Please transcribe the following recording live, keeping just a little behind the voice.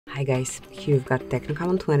Hi guys, here you've got TECNO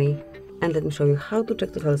Camon 20 and let me show you how to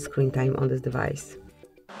check total screen time on this device.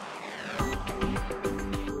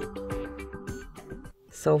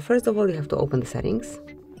 So first of all you have to open the settings,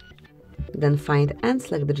 then find and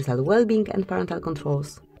select digital well-being and parental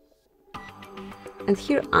controls. And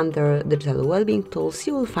here under digital well-being tools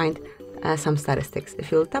you will find some statistics.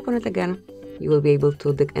 If you'll tap on it again, you will be able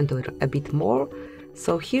to dig into it a bit more.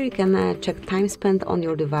 So here you can check time spent on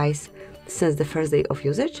your device since the first day of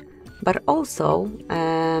usage, but also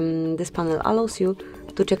this panel allows you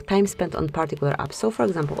to check time spent on particular apps. So for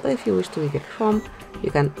example, if you wish to leave Chrome, you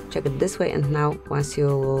can check it this way, and now once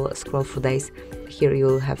you scroll through days, here you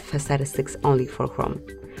will have statistics only for Chrome.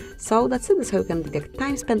 So that's it, that's how you can detect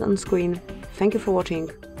time spent on screen. Thank you for watching,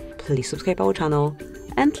 please subscribe our channel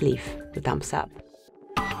and leave the thumbs up.